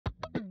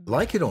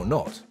Like it or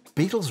not,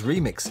 Beatles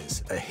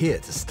remixes are here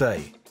to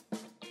stay.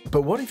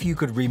 But what if you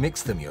could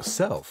remix them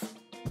yourself?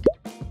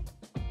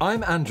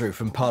 I'm Andrew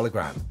from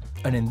Parlogram,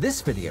 and in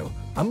this video,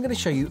 I'm going to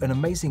show you an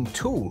amazing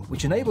tool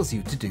which enables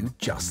you to do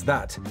just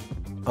that.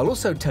 I'll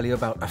also tell you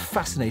about a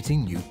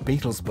fascinating new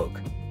Beatles book.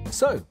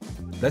 So,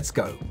 let's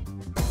go.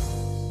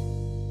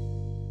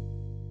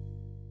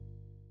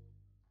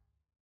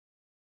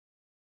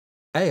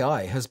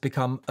 AI has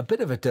become a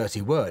bit of a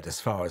dirty word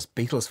as far as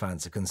Beatles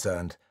fans are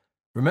concerned.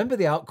 Remember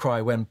the outcry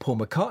when Paul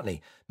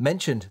McCartney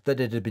mentioned that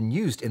it had been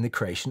used in the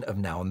creation of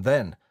Now and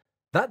Then?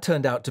 That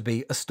turned out to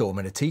be a storm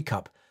in a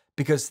teacup,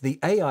 because the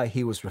AI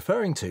he was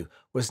referring to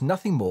was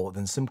nothing more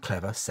than some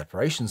clever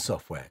separation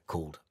software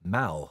called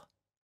MAL.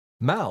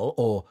 MAL,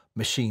 or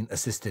Machine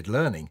Assisted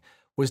Learning,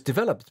 was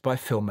developed by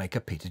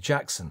filmmaker Peter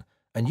Jackson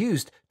and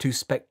used to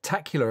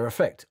spectacular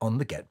effect on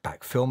the Get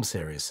Back film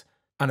series,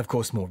 and of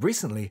course more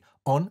recently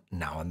on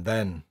Now and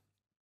Then.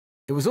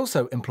 It was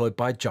also employed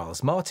by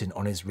Giles Martin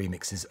on his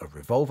remixes of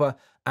Revolver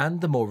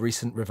and the more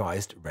recent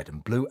revised Red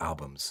and Blue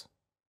albums.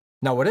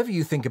 Now, whatever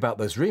you think about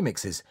those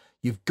remixes,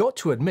 you've got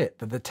to admit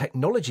that the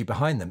technology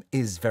behind them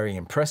is very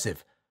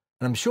impressive,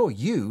 and I'm sure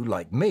you,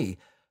 like me,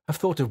 have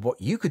thought of what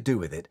you could do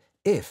with it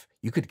if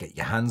you could get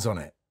your hands on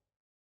it.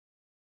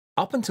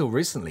 Up until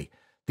recently,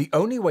 the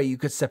only way you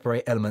could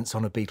separate elements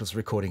on a Beatles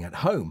recording at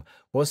home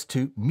was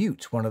to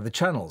mute one of the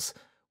channels,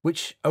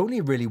 which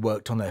only really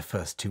worked on their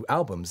first two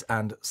albums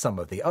and some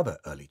of the other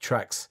early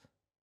tracks.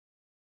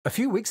 A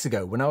few weeks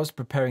ago, when I was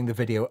preparing the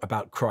video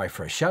about Cry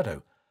for a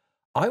Shadow,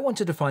 I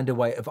wanted to find a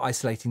way of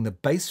isolating the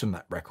bass from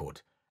that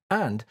record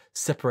and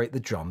separate the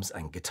drums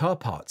and guitar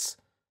parts.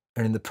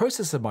 And in the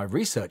process of my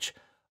research,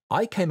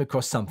 I came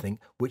across something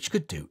which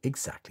could do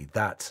exactly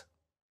that.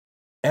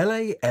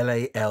 lalal.ai,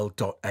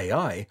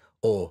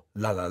 or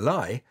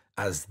lalal.ai,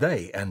 as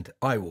they and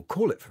I will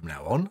call it from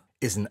now on,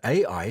 is an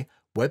AI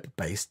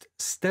web-based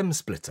stem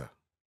splitter.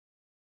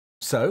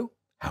 So,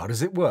 how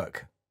does it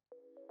work?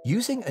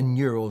 Using a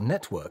neural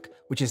network,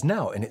 which is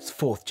now in its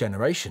fourth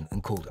generation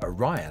and called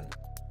Orion,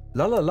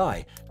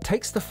 lalal.ai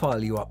takes the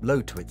file you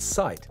upload to its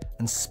site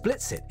and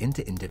splits it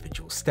into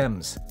individual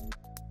stems.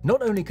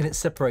 Not only can it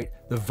separate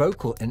the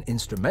vocal and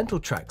instrumental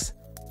tracks,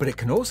 but it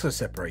can also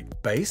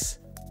separate bass,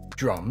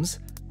 drums,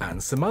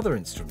 and some other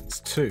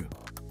instruments too.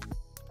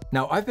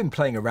 Now, I've been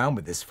playing around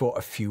with this for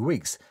a few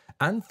weeks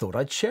and thought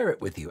I'd share it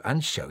with you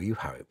and show you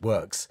how it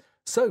works.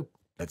 So,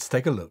 let's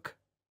take a look.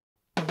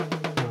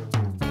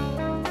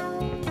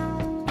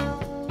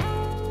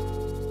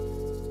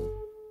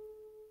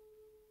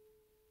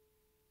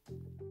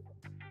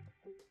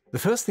 The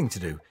first thing to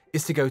do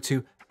is to go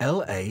to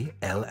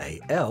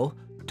lalal.ai,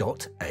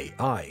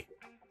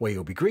 where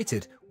you'll be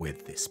greeted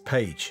with this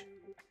page.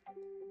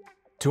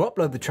 To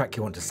upload the track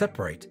you want to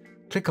separate,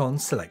 click on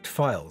Select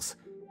Files,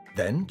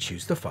 then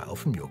choose the file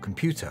from your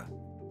computer.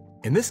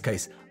 In this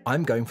case,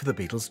 I'm going for the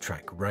Beatles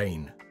track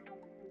Rain.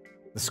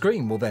 The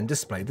screen will then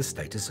display the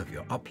status of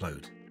your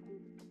upload.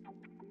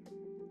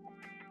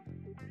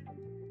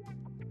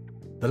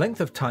 The length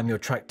of time your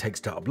track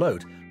takes to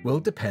upload will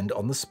depend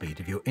on the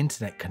speed of your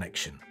internet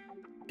connection.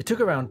 It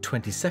took around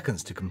 20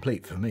 seconds to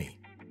complete for me.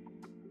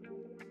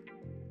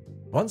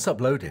 Once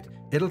uploaded,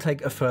 it'll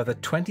take a further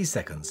 20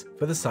 seconds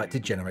for the site to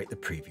generate the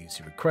previews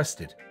you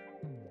requested,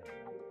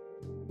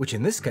 which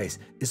in this case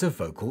is a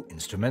vocal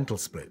instrumental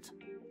split,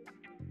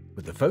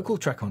 with the vocal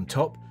track on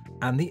top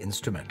and the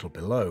instrumental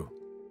below.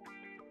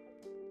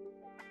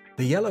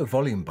 The yellow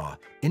volume bar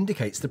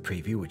indicates the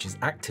preview which is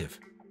active,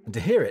 and to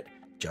hear it,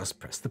 just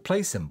press the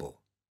play symbol.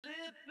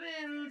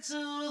 Into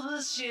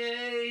the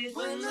shade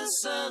when the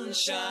sun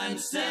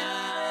shines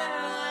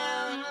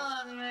down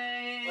on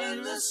me,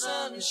 when the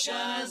sun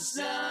shines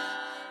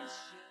down.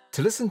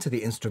 To listen to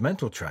the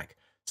instrumental track,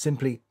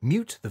 simply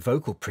mute the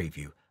vocal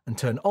preview and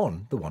turn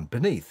on the one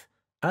beneath,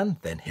 and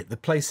then hit the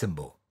play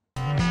symbol.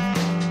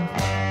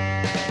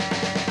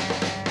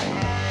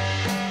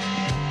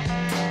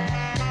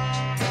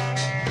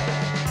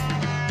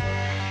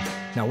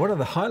 Now, one of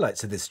the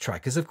highlights of this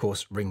track is of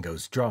course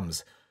Ringo's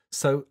drums,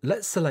 so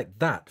let's select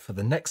that for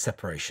the next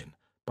separation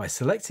by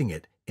selecting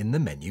it in the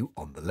menu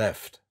on the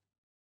left.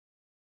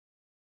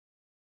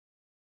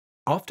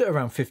 After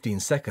around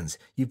 15 seconds,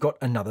 you've got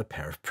another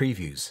pair of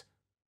previews: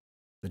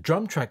 the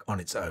drum track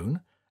on its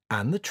own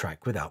and the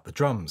track without the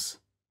drums.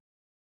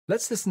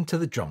 Let's listen to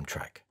the drum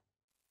track.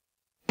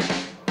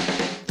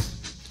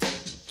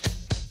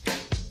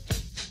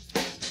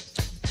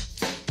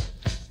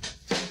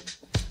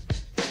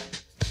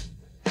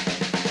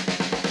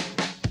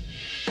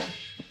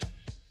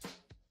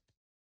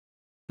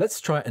 Let's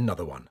try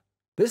another one.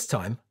 This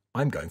time,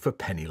 I'm going for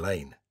Penny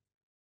Lane.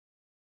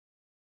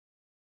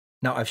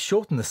 Now, I've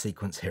shortened the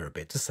sequence here a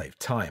bit to save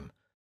time.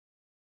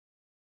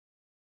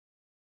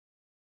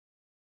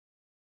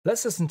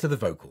 Let's listen to the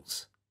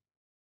vocals.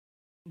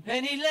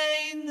 Penny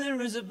Lane, there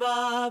is a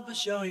barber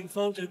showing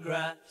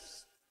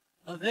photographs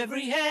of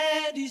every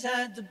head he's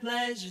had the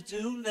pleasure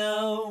to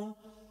know.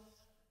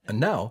 And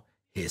now,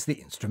 here's the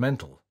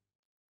instrumental.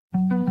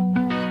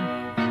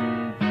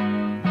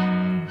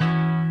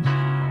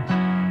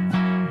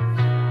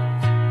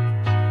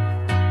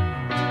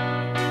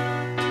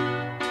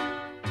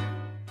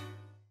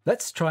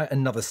 Let's try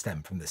another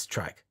stem from this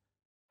track.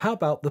 How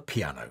about the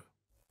piano?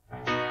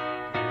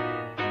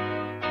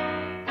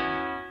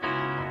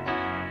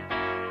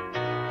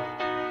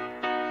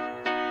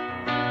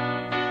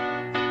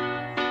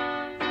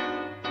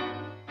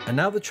 And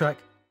now the track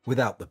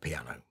without the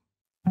piano.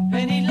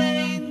 Penny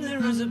Lane,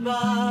 there is a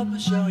barber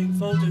showing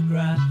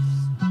photographs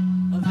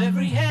of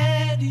every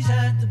head he's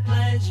had the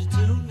pleasure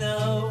to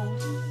know,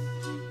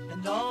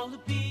 and all the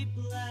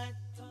people that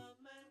come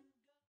and go.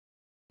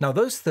 Now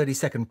those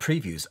 30-second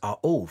previews are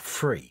all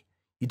free.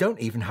 You don't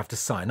even have to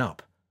sign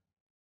up.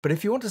 But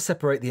if you want to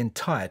separate the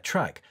entire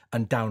track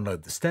and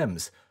download the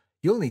stems,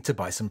 you'll need to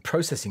buy some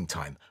processing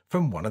time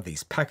from one of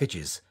these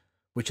packages,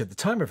 which at the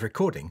time of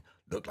recording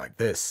look like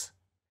this.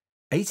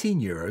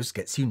 €18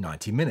 gets you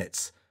 90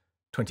 minutes,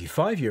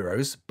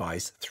 €25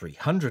 buys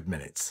 300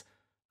 minutes,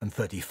 and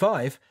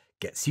 35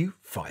 gets you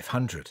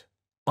 500.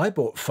 I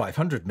bought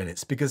 500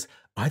 minutes because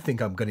I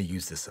think I'm going to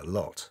use this a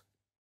lot.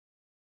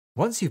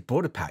 Once you've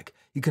bought a pack,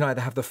 you can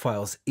either have the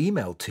files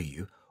emailed to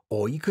you,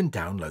 or you can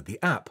download the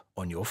app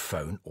on your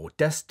phone or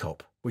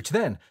desktop, which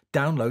then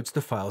downloads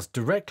the files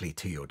directly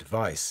to your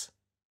device.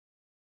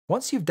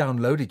 Once you've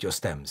downloaded your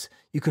stems,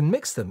 you can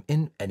mix them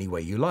in any way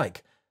you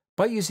like,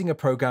 by using a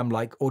program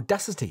like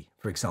Audacity,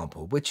 for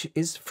example, which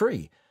is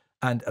free,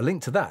 and a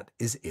link to that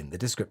is in the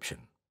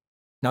description.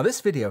 Now this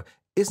video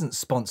isn't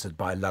sponsored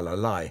by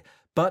lalal.ai,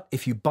 but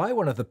if you buy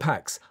one of the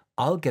packs,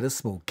 I'll get a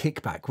small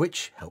kickback,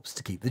 which helps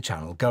to keep the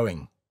channel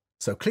going.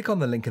 So click on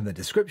the link in the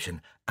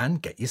description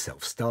and get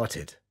yourself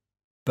started.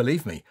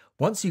 Believe me,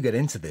 once you get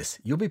into this,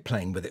 you'll be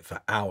playing with it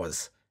for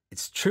hours.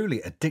 It's truly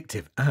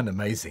addictive and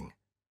amazing.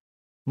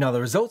 Now the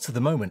results at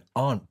the moment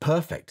aren't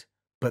perfect,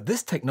 but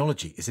this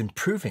technology is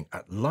improving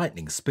at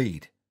lightning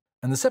speed,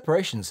 and the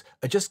separations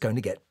are just going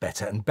to get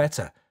better and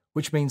better,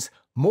 which means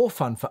more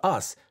fun for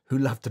us who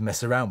love to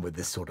mess around with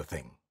this sort of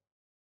thing.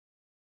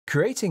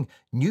 Creating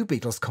new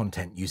Beatles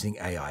content using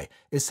AI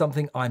is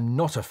something I'm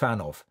not a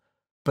fan of,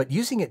 but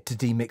using it to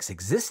demix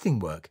existing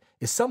work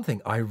is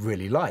something I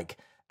really like,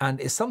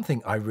 and is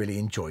something I really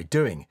enjoy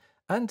doing,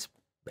 and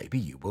maybe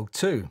you will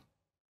too.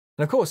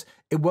 And of course,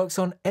 it works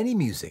on any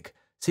music,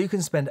 so you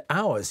can spend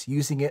hours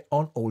using it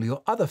on all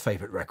your other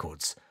favourite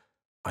records.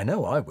 I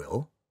know I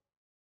will.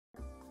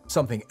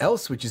 Something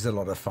else which is a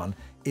lot of fun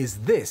is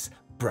this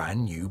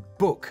brand new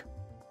book.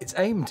 It's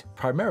aimed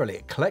primarily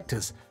at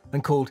collectors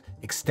and called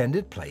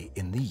Extended Play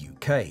in the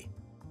UK.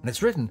 And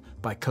it's written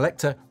by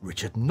collector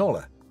Richard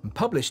Noller and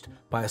published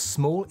by a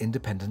small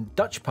independent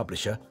Dutch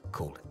publisher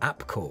called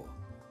Apcore.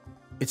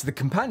 It's the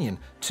companion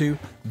to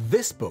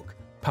this book,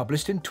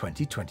 published in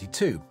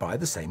 2022 by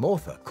the same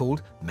author,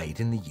 called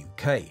Made in the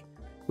UK,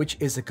 which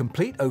is a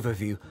complete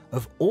overview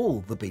of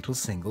all the Beatles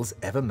singles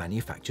ever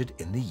manufactured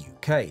in the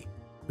UK,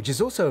 which is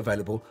also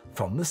available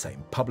from the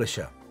same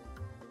publisher.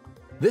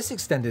 This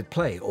extended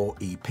play, or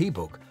EP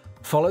book,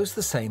 follows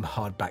the same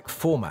hardback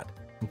format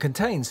and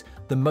contains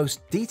the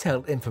most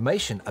detailed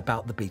information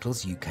about the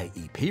Beatles' UK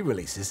EP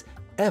releases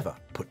ever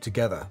put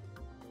together.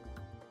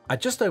 At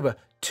just over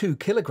 2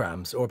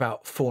 kilograms, or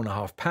about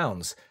 4.5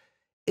 pounds,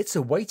 it's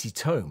a weighty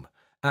tome,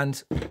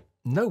 and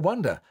no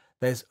wonder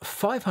there's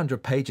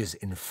 500 pages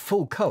in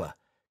full colour,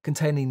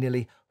 containing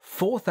nearly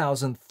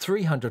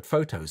 4,300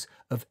 photos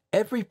of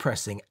every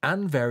pressing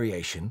and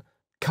variation,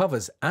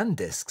 covers and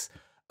discs,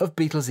 of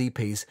Beatles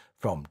EPs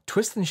from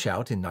Twist and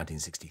Shout in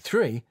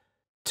 1963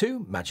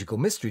 to Magical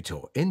Mystery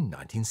Tour in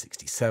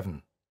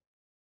 1967.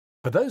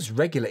 But those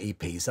regular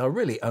EPs are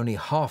really only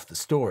half the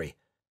story.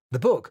 The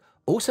book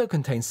also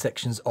contains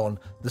sections on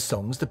the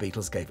songs the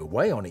Beatles gave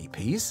away on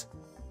EPs,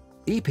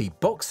 EP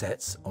box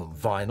sets on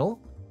vinyl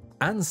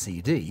and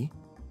CD,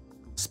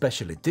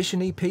 special edition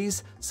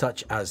EPs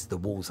such as the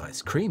Wall's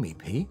Ice Cream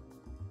EP,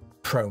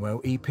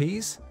 promo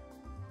EPs,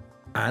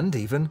 and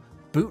even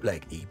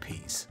bootleg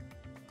EPs.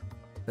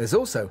 There's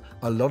also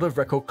a lot of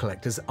record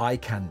collectors' eye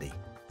candy,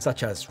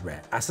 such as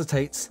rare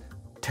acetates,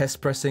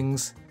 test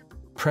pressings,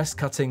 press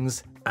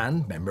cuttings,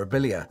 and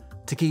memorabilia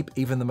to keep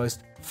even the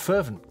most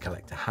fervent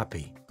collector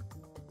happy.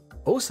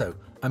 Also,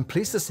 I'm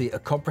pleased to see a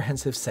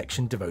comprehensive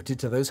section devoted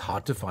to those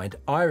hard-to-find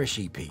Irish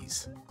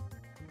EPs.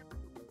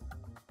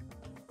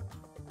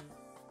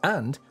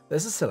 And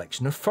there's a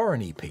selection of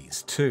foreign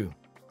EPs too.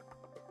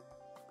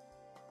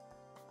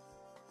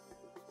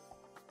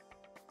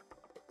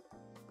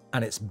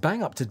 And it's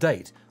bang up to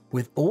date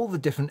with all the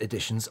different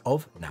editions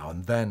of Now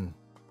and Then.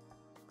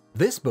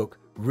 This book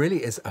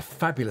really is a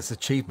fabulous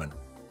achievement.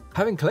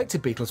 Having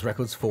collected Beatles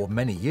records for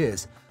many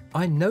years,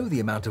 I know the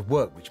amount of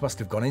work which must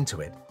have gone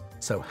into it,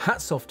 so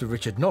hats off to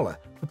Richard Noller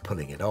for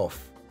pulling it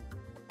off.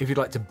 If you'd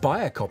like to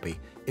buy a copy,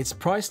 it's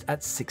priced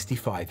at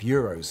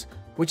 €65,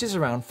 which is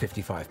around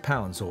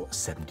 £55 or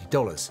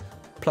 $70,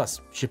 plus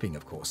shipping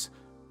of course,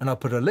 and I'll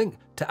put a link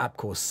to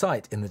Apcore's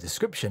site in the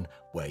description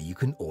where you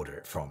can order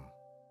it from.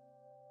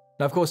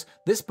 Now of course,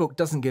 this book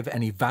doesn't give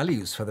any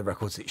values for the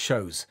records it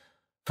shows.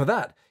 For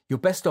that, you're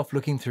best off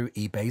looking through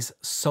eBay's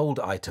sold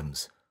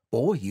items,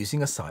 or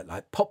using a site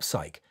like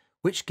PopPsych,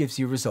 which gives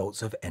you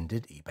results of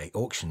ended eBay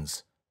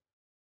auctions.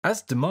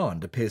 As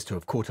demand appears to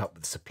have caught up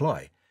with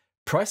supply,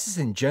 Prices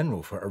in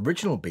general for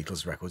original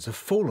Beatles records have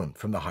fallen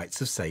from the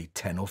heights of, say,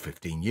 10 or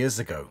 15 years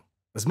ago,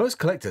 as most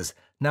collectors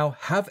now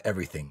have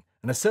everything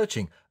and are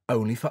searching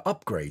only for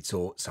upgrades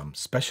or some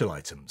special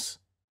items.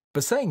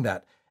 But saying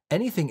that,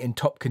 anything in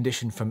top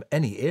condition from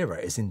any era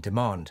is in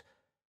demand.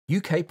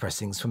 UK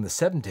pressings from the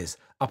 70s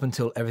up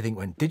until everything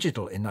went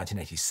digital in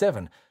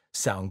 1987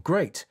 sound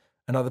great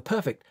and are the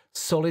perfect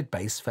solid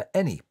base for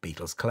any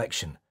Beatles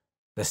collection.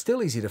 They're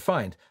still easy to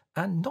find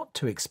and not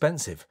too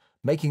expensive,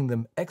 making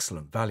them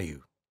excellent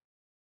value.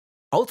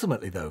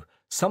 Ultimately though,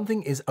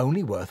 something is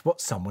only worth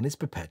what someone is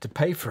prepared to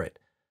pay for it.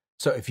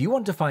 So if you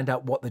want to find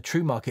out what the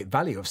true market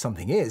value of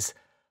something is,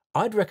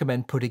 I'd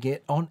recommend putting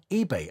it on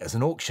eBay as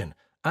an auction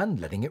and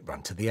letting it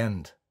run to the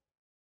end.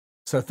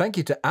 So thank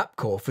you to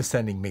AppCore for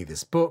sending me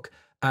this book,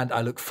 and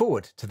I look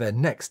forward to their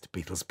next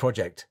Beatles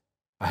project.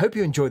 I hope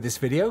you enjoyed this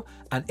video,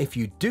 and if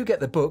you do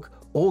get the book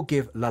or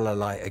give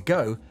lalal.ai a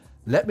go,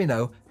 let me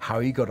know how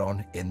you got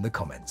on in the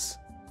comments.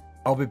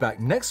 I'll be back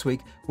next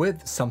week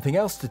with something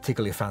else to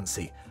tickle your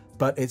fancy,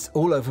 but it's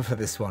all over for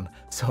this one,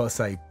 so I'll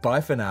say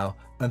bye for now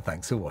and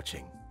thanks for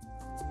watching.